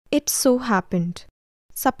It so happened.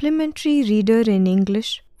 Supplementary Reader in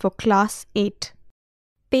English for Class 8.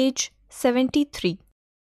 Page 73.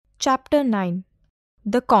 Chapter 9.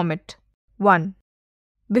 The Comet. 1.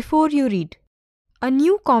 Before you read. A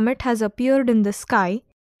new comet has appeared in the sky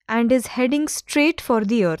and is heading straight for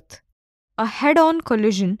the Earth. A head-on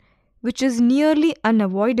collision, which is nearly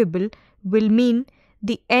unavoidable, will mean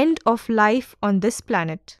the end of life on this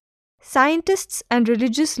planet. Scientists and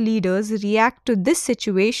religious leaders react to this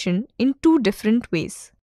situation in two different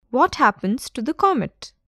ways. What happens to the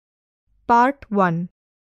comet? Part 1.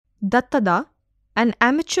 Dattada, an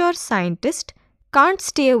amateur scientist, can't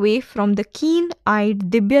stay away from the keen-eyed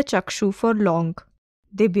Dibya Chakshu for long.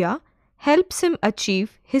 Dibya helps him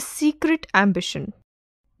achieve his secret ambition.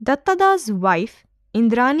 Dattada's wife,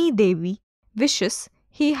 Indrani Devi, wishes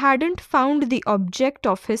he hadn't found the object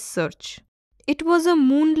of his search. It was a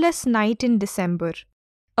moonless night in December.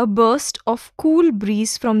 A burst of cool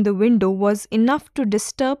breeze from the window was enough to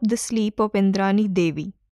disturb the sleep of Indrani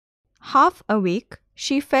Devi. Half awake,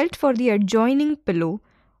 she felt for the adjoining pillow,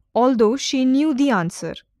 although she knew the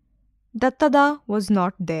answer. Dattada was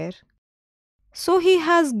not there. So he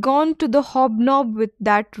has gone to the hobnob with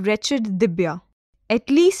that wretched Dibya. At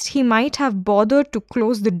least he might have bothered to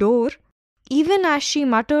close the door. Even as she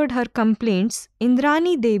muttered her complaints,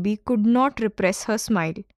 Indrani Devi could not repress her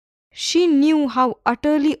smile. She knew how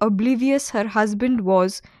utterly oblivious her husband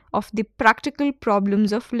was of the practical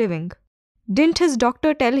problems of living. Didn't his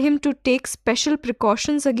doctor tell him to take special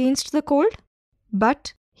precautions against the cold?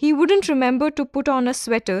 But he wouldn't remember to put on a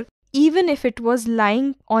sweater even if it was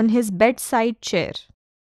lying on his bedside chair.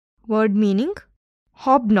 Word meaning: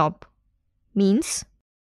 hobnob means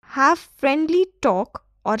have friendly talk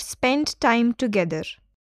or spend time together.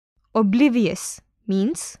 Oblivious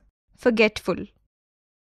means forgetful.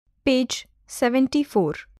 Page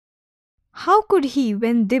 74. How could he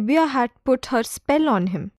when Dibya had put her spell on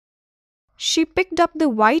him? She picked up the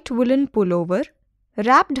white woolen pullover,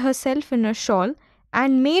 wrapped herself in a shawl,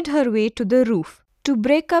 and made her way to the roof to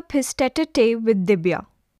break up his tete-a-tete with Dibya.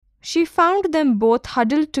 She found them both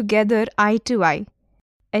huddled together eye to eye.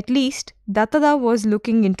 At least, Dattada was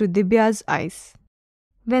looking into Dibya's eyes.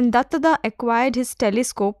 When Dattada acquired his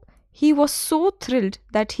telescope, he was so thrilled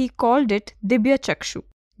that he called it Dibya Chakshu,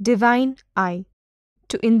 Divine Eye.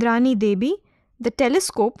 To Indrani Devi, the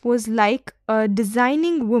telescope was like a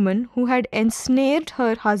designing woman who had ensnared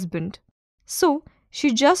her husband. So,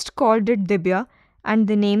 she just called it Dibya and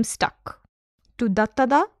the name stuck. To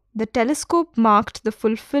Dattada, the telescope marked the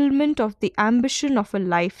fulfillment of the ambition of a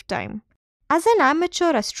lifetime. As an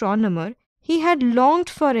amateur astronomer, he had longed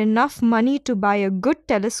for enough money to buy a good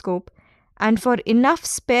telescope and for enough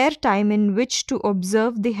spare time in which to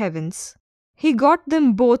observe the heavens. He got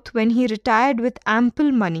them both when he retired with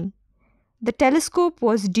ample money. The telescope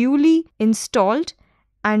was duly installed,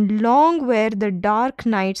 and long were the dark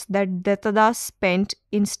nights that Dattada spent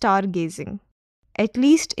in stargazing. At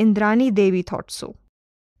least Indrani Devi thought so.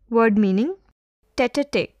 Word meaning: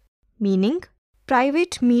 tete-a-tete, meaning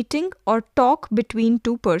private meeting or talk between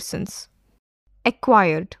two persons.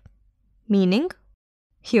 Acquired, meaning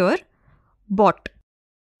here bought.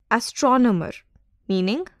 Astronomer,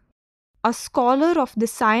 meaning a scholar of the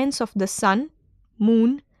science of the sun,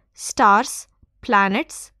 moon, stars,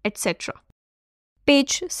 planets, etc.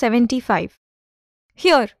 Page 75.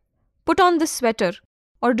 Here, put on this sweater,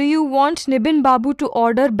 or do you want Nibin Babu to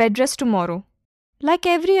order bed rest tomorrow? Like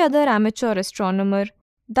every other amateur astronomer,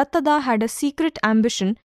 Dattada had a secret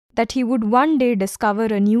ambition that he would one day discover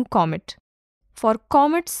a new comet. For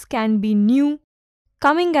comets can be new,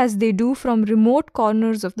 coming as they do from remote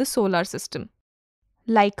corners of the solar system.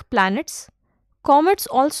 Like planets, comets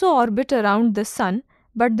also orbit around the sun,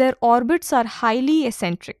 but their orbits are highly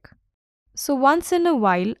eccentric. So once in a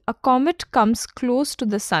while, a comet comes close to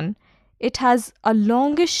the sun. It has a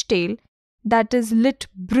longish tail that is lit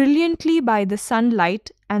brilliantly by the sunlight,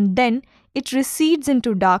 and then it recedes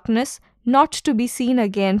into darkness, not to be seen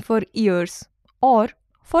again for years or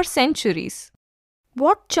for centuries.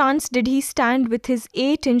 What chance did he stand with his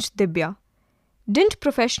 8-inch Dibya? Didn't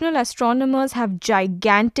professional astronomers have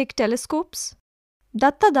gigantic telescopes?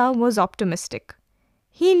 Dattada was optimistic.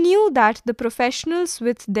 He knew that the professionals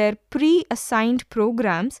with their pre-assigned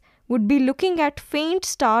programs would be looking at faint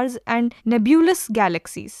stars and nebulous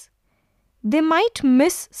galaxies. They might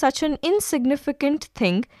miss such an insignificant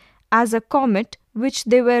thing as a comet which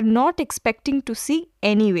they were not expecting to see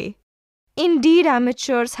anyway. Indeed,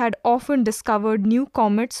 amateurs had often discovered new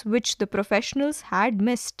comets which the professionals had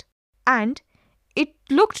missed. And it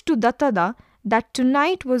looked to Dattada that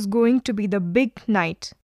tonight was going to be the big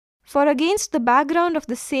night. For against the background of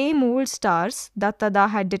the same old stars, Dattada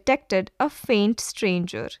had detected a faint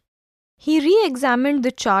stranger. He re-examined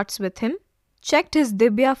the charts with him, checked his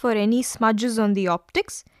dibya for any smudges on the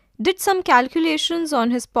optics, did some calculations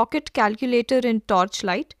on his pocket calculator in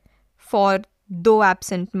torchlight, for, though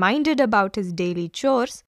absent-minded about his daily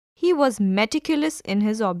chores, he was meticulous in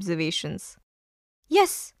his observations.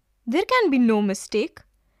 Yes, there can be no mistake.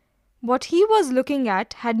 What he was looking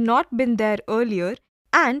at had not been there earlier,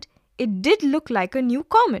 and it did look like a new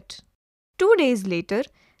comet. 2 days later,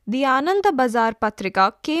 the Ananda Bazar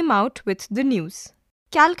Patrika came out with the news.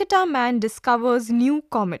 Calcutta man discovers new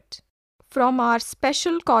comet. From our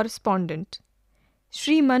special correspondent.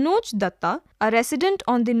 Shri Manoj Datta, a resident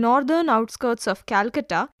on the northern outskirts of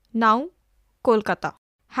Calcutta, now Kolkata,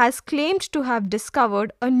 has claimed to have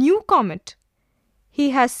discovered a new comet. He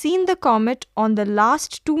has seen the comet on the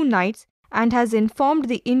last 2 nights and has informed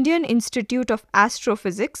the Indian Institute of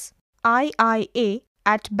Astrophysics, IIA,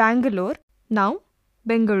 at Bangalore, now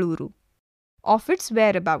Bengaluru, of its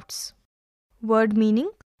whereabouts. Word meaning: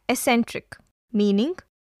 eccentric, meaning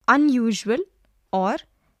unusual or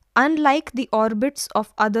unlike the orbits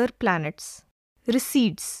of other planets.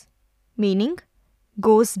 Recedes, meaning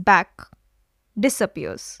goes back,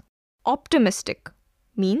 disappears. Optimistic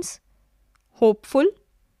means hopeful,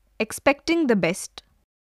 expecting the best.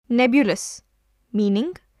 Nebulous,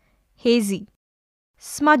 meaning hazy.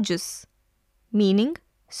 Smudges, meaning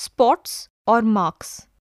spots or marks.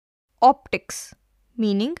 Optics,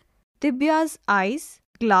 meaning Dibya's eyes,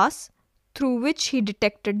 glass, through which he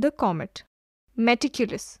detected the comet.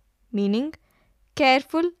 Meticulous, meaning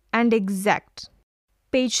careful and exact.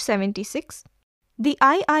 Page 76. The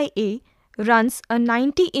IIA runs a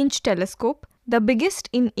 90-inch telescope, the biggest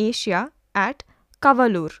in Asia, at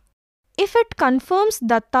Kavalur. If it confirms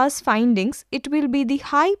Datta's findings, it will be the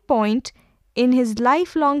high point in his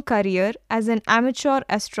lifelong career as an amateur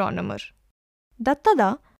astronomer.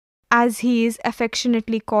 Dattada, as he is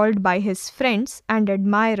affectionately called by his friends and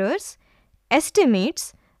admirers,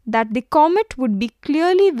 estimates that the comet would be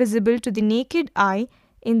clearly visible to the naked eye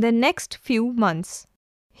in the next few months.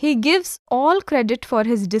 He gives all credit for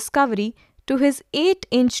his discovery to his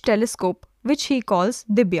 8-inch telescope, which he calls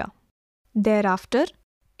Dibya. Thereafter,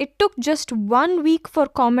 it took just 1 week for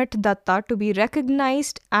Comet Datta to be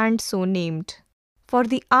recognized and so named. For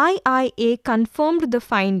the IIA confirmed the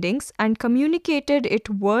findings and communicated it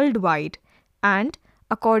worldwide, and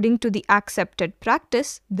according to the accepted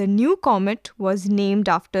practice, the new comet was named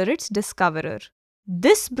after its discoverer.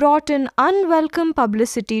 This brought in unwelcome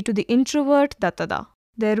publicity to the introvert Dattada.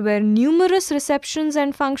 There were numerous receptions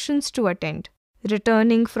and functions to attend.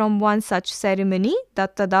 Returning from one such ceremony,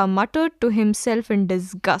 Dattada muttered to himself in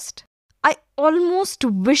disgust, "I almost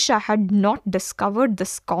wish I had not discovered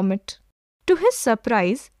this comet." To his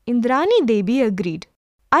surprise, Indrani Devi agreed.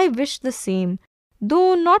 "I wish the same,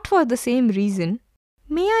 though not for the same reason."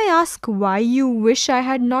 "May I ask why you wish I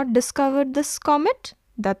had not discovered this comet?"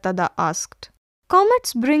 Dattada asked.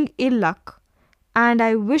 "Comets bring ill luck, and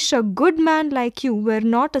I wish a good man like you were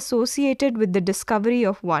not associated with the discovery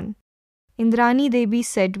of one," Indrani Devi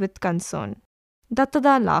said with concern.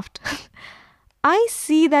 Dattada laughed. "I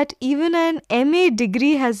see that even an MA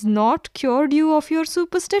degree has not cured you of your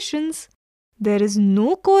superstitions. There is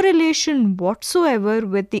no correlation whatsoever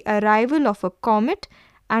with the arrival of a comet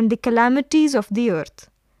and the calamities of the earth.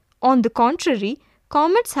 On the contrary,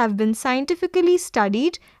 comets have been scientifically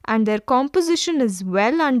studied and their composition is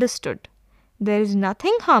well understood. There is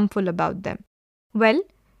nothing harmful about them. Well,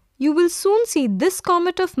 you will soon see this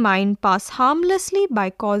comet of mine pass harmlessly by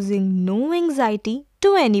causing no anxiety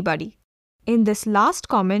to anybody." In this last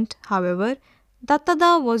comment, however,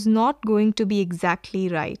 Dattada was not going to be exactly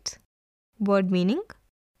right. Word meaning: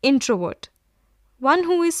 introvert. One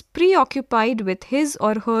who is preoccupied with his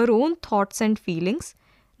or her own thoughts and feelings,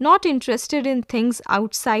 not interested in things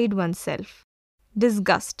outside oneself.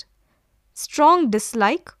 Disgust. Strong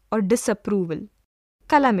dislike or disapproval.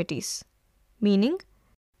 Calamities. Meaning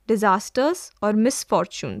disasters or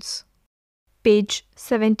misfortunes. Page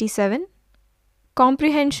 77.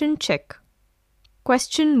 Comprehension check.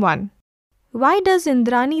 Question 1. Why does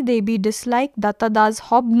Indrani Devi dislike Dattada's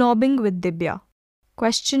hobnobbing with Dibya?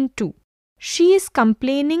 Question 2. She is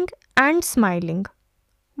complaining and smiling.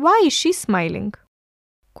 Why is she smiling?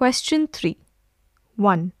 Question 3.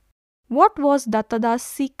 1. What was Dattada's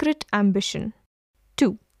secret ambition?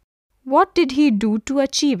 2. What did he do to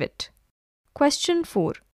achieve it? Question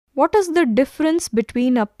 4. What is the difference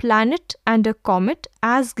between a planet and a comet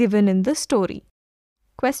as given in the story?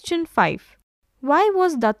 Question 5. Why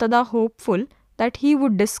was Dattada hopeful that he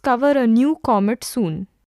would discover a new comet soon?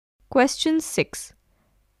 Question 6.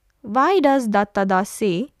 Why does Dattada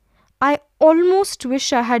say, "I almost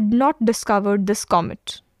wish I had not discovered this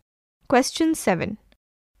comet"? Question 7.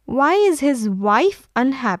 Why is his wife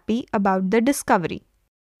unhappy about the discovery?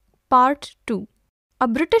 Part 2. A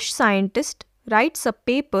British scientist writes a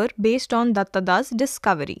paper based on Dattada's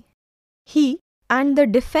discovery. He and the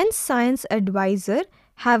defense science advisor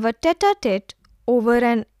have a tete-a-tete over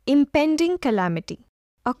an impending calamity.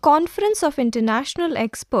 A conference of international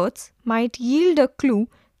experts might yield a clue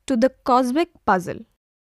to the cosmic puzzle.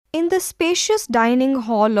 In the spacious dining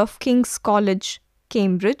hall of King's College,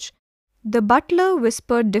 Cambridge, the butler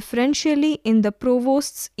whispered deferentially in the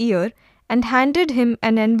provost's ear and handed him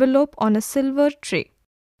an envelope on a silver tray.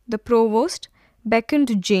 The provost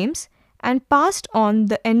beckoned James and passed on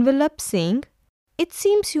the envelope, saying, "It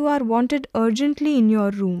seems you are wanted urgently in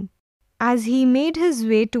your room." As he made his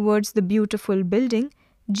way towards the beautiful building,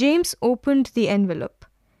 James opened the envelope.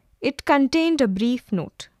 It contained a brief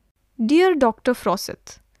note. "Dear Dr.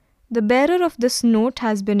 Frosseth, the bearer of this note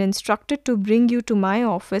has been instructed to bring you to my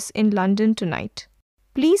office in London tonight.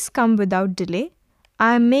 Please come without delay.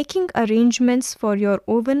 I am making arrangements for your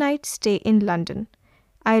overnight stay in London.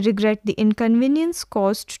 I regret the inconvenience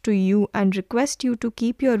caused to you and request you to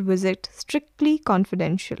keep your visit strictly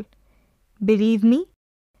confidential. Believe me,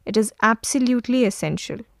 it is absolutely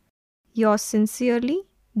essential. Yours sincerely,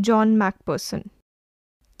 John Macpherson."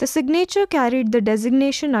 The signature carried the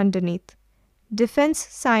designation underneath: Defense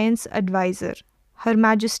Science Advisor, Her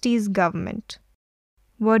Majesty's Government.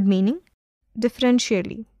 Word meaning: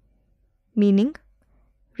 differentially. Meaning: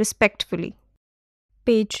 respectfully.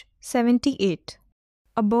 Page 78.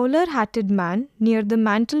 A bowler-hatted man near the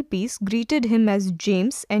mantelpiece greeted him as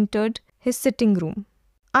James entered his sitting room.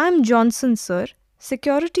 "I am Johnson, sir,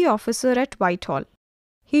 security officer at Whitehall."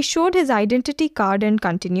 He showed his identity card and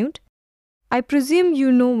continued, "I presume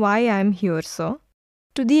you know why I am here, sir."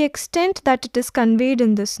 "To the extent that it is conveyed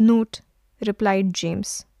in this note," replied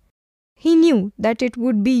James. He knew that it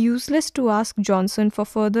would be useless to ask Johnson for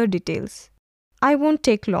further details. "I won't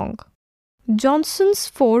take long." Johnson's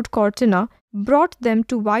Ford Cortina brought them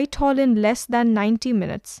to Whitehall in less than 90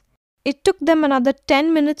 minutes. It took them another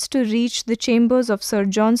 10 minutes to reach the chambers of Sir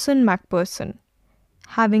Johnson Macpherson.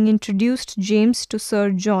 Having introduced James to Sir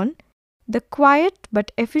John, the quiet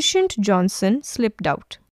but efficient Johnson slipped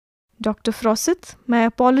out. "Dr. Frosseth, my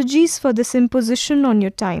apologies for this imposition on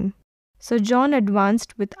your time." Sir John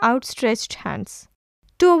advanced with outstretched hands.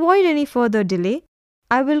 "To avoid any further delay,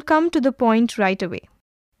 I will come to the point right away."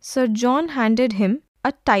 Sir John handed him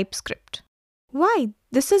a typescript. "Why,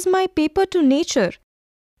 this is my paper to Nature.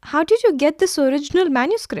 How did you get this original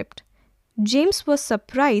manuscript?" James was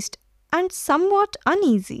surprised and somewhat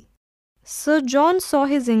uneasy. Sir John saw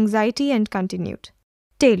his anxiety and continued,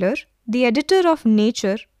 "Taylor, the editor of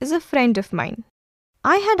Nature, is a friend of mine.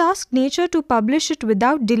 I had asked Nature to publish it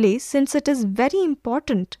without delay since it is very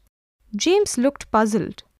important." James looked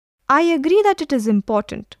puzzled. "I agree that it is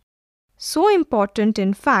important. So important,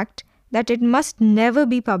 in fact, that it must never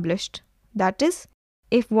be published. That is,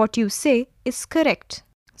 if what you say is correct."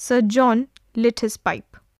 Sir John lit his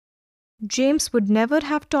pipe. James would never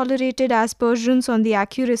have tolerated aspersions on the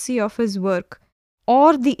accuracy of his work,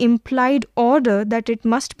 or the implied order that it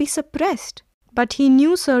must be suppressed. But he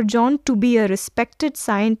knew Sir John to be a respected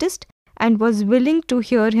scientist and was willing to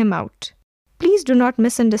hear him out. "Please do not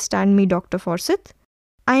misunderstand me, Dr. Forsyth.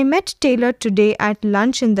 I met Taylor today at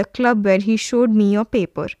lunch in the club where he showed me your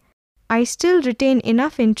paper. I still retain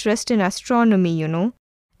enough interest in astronomy, you know,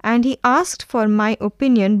 and he asked for my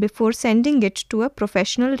opinion before sending it to a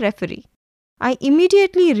professional referee. I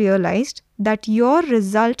immediately realized that your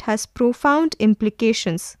result has profound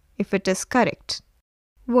implications if it is correct."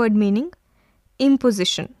 Word meaning: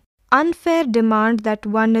 imposition, unfair demand that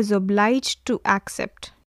one is obliged to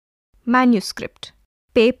accept. Manuscript,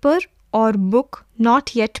 paper or book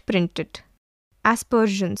not yet printed.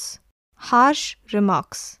 Aspersions, harsh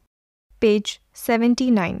remarks. Page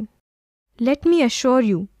 79. "Let me assure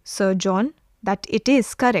you, Sir John, that it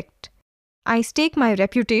is correct. I stake my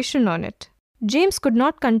reputation on it." James could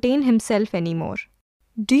not contain himself anymore.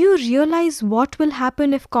 "Do you realize what will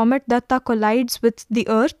happen if Comet Datta collides with the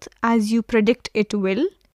Earth as you predict it will?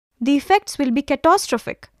 The effects will be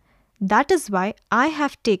catastrophic. That is why I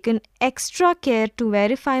have taken extra care to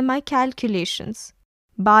verify my calculations.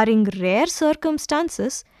 Barring rare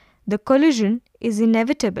circumstances, the collision is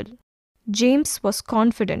inevitable." James was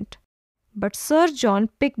confident, but Sir John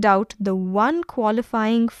picked out the one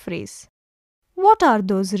qualifying phrase. "What are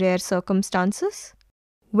those rare circumstances?"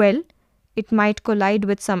 "Well, it might collide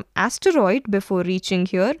with some asteroid before reaching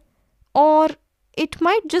here, or it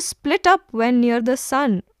might just split up when near the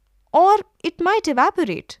sun, or it might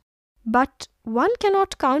evaporate." But one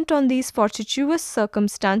cannot count on these fortuitous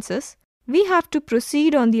circumstances. We have to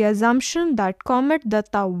proceed on the assumption that Comet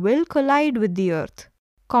Datta will collide with the Earth.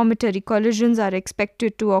 Cometary collisions are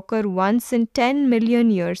expected to occur once in 10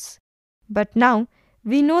 million years. But now,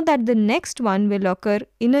 we know that the next one will occur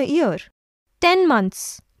in a year. 10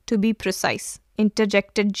 months, to be precise,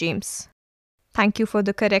 interjected James. Thank you for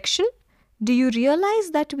the correction. Do you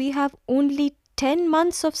realize that we have only 10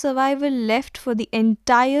 months of survival left for the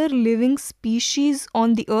entire living species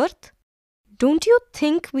on the Earth? Don't you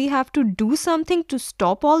think we have to do something to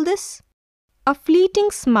stop all this? A fleeting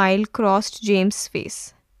smile crossed James'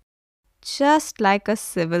 face. Just like a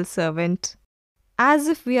civil servant. As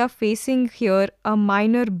if we are facing here a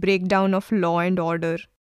minor breakdown of law and order.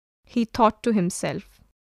 He thought to himself.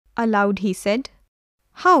 Aloud he said,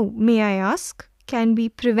 "How, may I ask, can we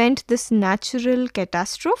prevent this natural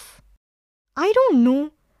catastrophe?" "I don't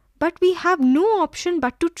know, but we have no option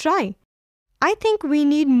but to try. I think we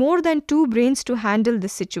need more than 2 brains to handle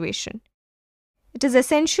this situation. It is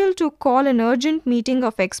essential to call an urgent meeting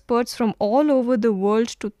of experts from all over the world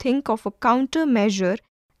to think of a countermeasure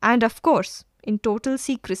and, of course, in total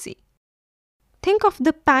secrecy. Think of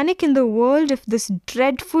the panic in the world if this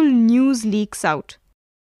dreadful news leaks out."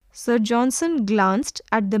 Sir Johnson glanced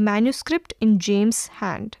at the manuscript in James'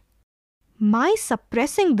 hand. "My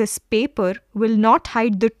suppressing this paper will not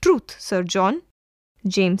hide the truth, Sir John,"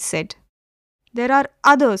 James said. "There are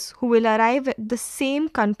others who will arrive at the same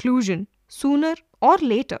conclusion, sooner or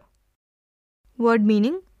later." Word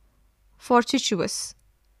meaning: fortuitous,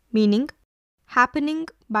 meaning happening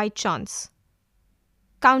by chance.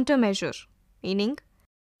 Countermeasure, meaning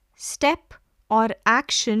step or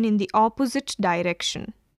action in the opposite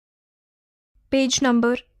direction. Page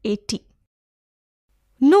number 80.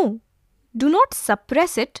 No, do not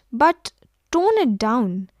suppress it, but tone it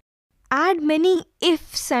down. Add many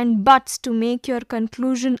ifs and buts to make your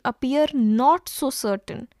conclusion appear not so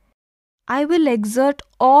certain. I will exert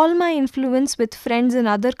all my influence with friends in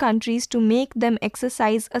other countries to make them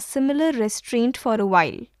exercise a similar restraint for a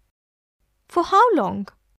while. For how long?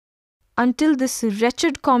 Until this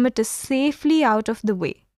wretched comet is safely out of the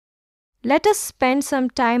way. Let us spend some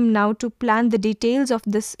time now to plan the details of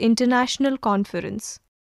this international conference.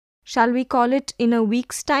 Shall we call it in a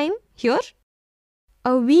week's time here?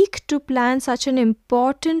 A week to plan such an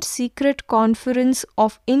important secret conference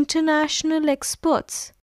of international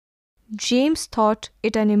experts. James thought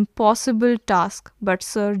it an impossible task, but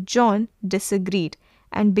Sir John disagreed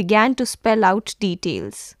and began to spell out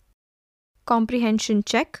details. Comprehension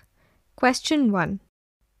check. Question 1.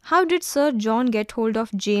 How did Sir John get hold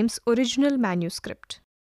of James' original manuscript?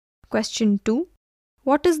 Question 2.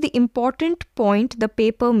 What is the important point the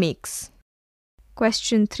paper makes?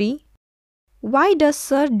 Question 3. Why does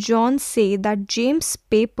Sir John say that James'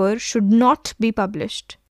 paper should not be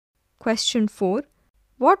published? Question 4.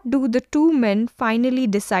 What do the 2 men finally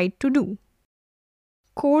decide to do?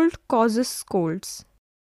 Cold causes colds.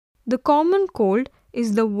 The common cold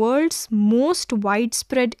is the world's most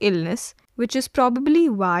widespread illness, which is probably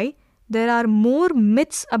why there are more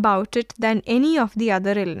myths about it than any of the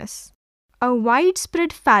other illness. A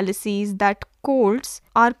widespread fallacy is that colds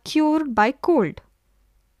are cured by cold.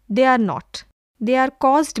 They are not. They are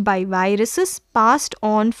caused by viruses passed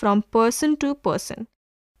on from person to person.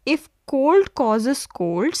 If cold causes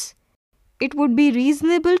colds, it would be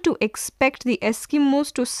reasonable to expect the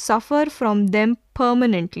Eskimos to suffer from them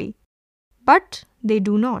permanently. But they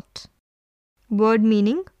do not. Word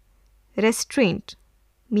meaning: restraint,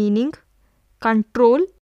 meaning control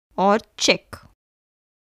or check.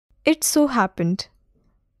 It so happened.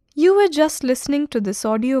 You were just listening to this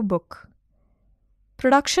audiobook.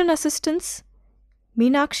 Production assistants: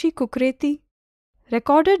 Meenakshi Kukreti.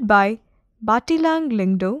 Recorded by Batilang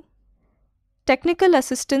Lingdo. Technical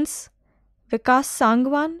assistants: Vikas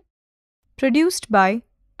Sangwan. Produced by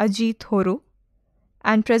Ajit Horo.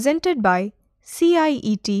 And presented by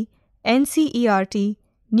CIET, NCERT,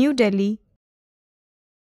 New Delhi,